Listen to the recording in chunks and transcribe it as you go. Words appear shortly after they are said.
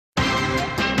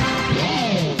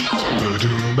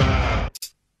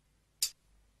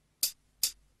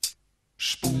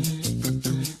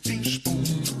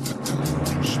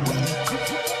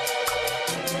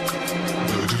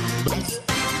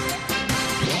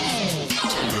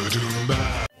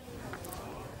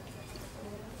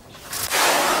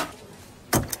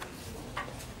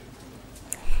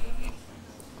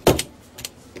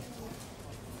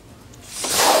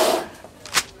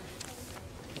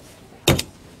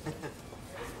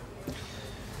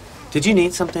Did you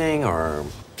need something, or...?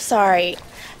 Sorry.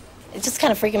 It's just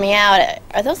kind of freaking me out.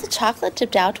 Are those the chocolate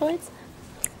dipped Altoids?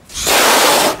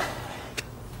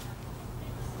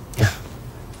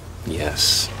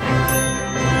 Yes.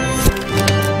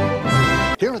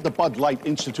 Here at the Bud Light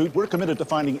Institute, we're committed to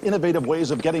finding innovative ways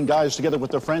of getting guys together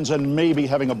with their friends and maybe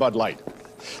having a Bud Light.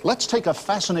 Let's take a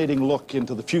fascinating look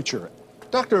into the future.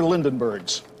 Dr.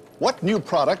 Lindenbergs, what new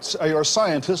products are your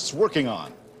scientists working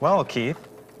on? Well, Keith,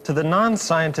 to the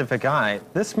non-scientific eye,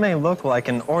 this may look like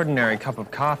an ordinary cup of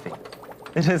coffee.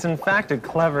 It is, in fact, a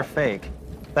clever fake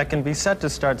that can be set to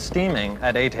start steaming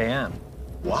at 8 a.m.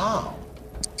 Wow.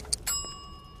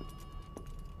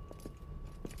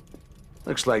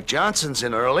 Looks like Johnson's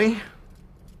in early.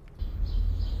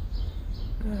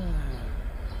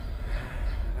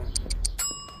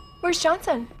 Where's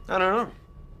Johnson? I don't know,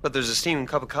 but there's a steaming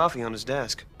cup of coffee on his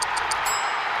desk.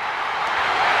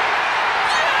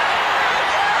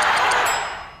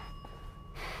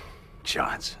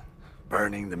 Johnson,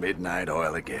 burning the midnight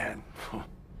oil again.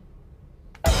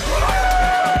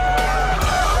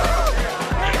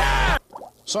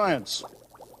 Science.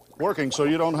 Working so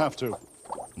you don't have to.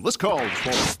 This calls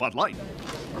for Bud Light.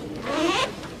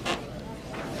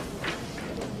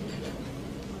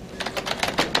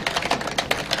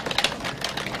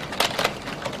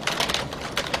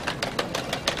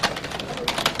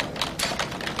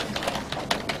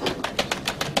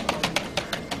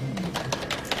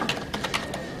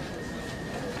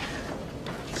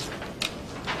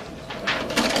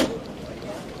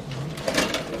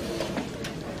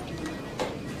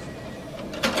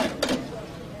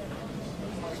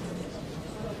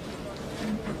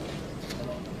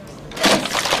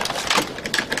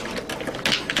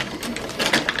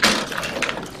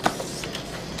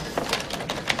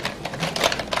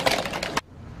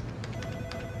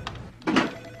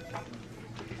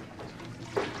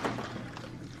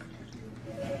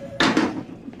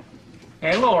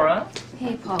 Hey, Laura.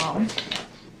 Hey, Paul.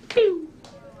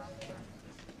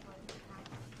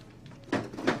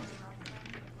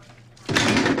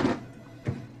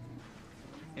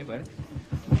 Hey, buddy.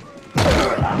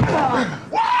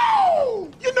 Whoa!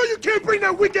 You know you can't bring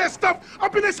that weak-ass stuff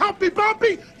up in this Humpty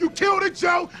Bumpy. You killed it,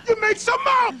 Joe. You make some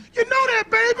more. You know that,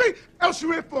 baby. Else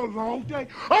you in for a long day.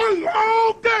 A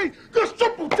long day. Cause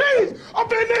Triple T's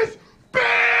up in this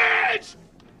bitch!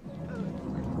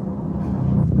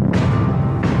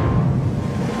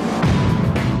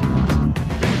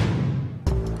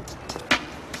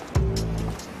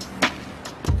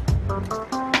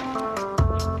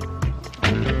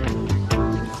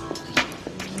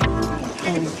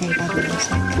 Very bubbly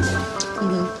music.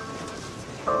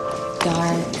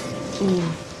 Dark.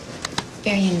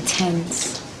 Very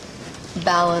intense.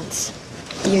 Balanced.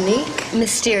 Unique.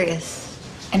 Mysterious.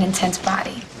 An intense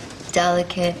body.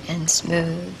 Delicate and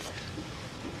smooth.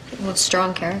 Well,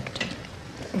 strong character.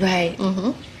 Right.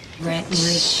 Rich.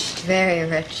 Rich. Very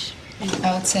rich.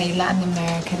 I would say Latin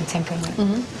American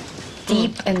temperament.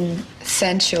 Deep and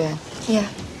sensual. Yeah.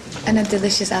 And a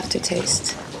delicious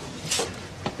aftertaste.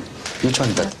 You're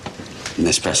talking about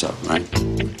Nespresso, right?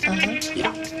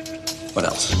 Yeah. What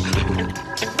else?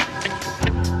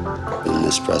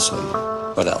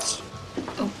 Nespresso. What else?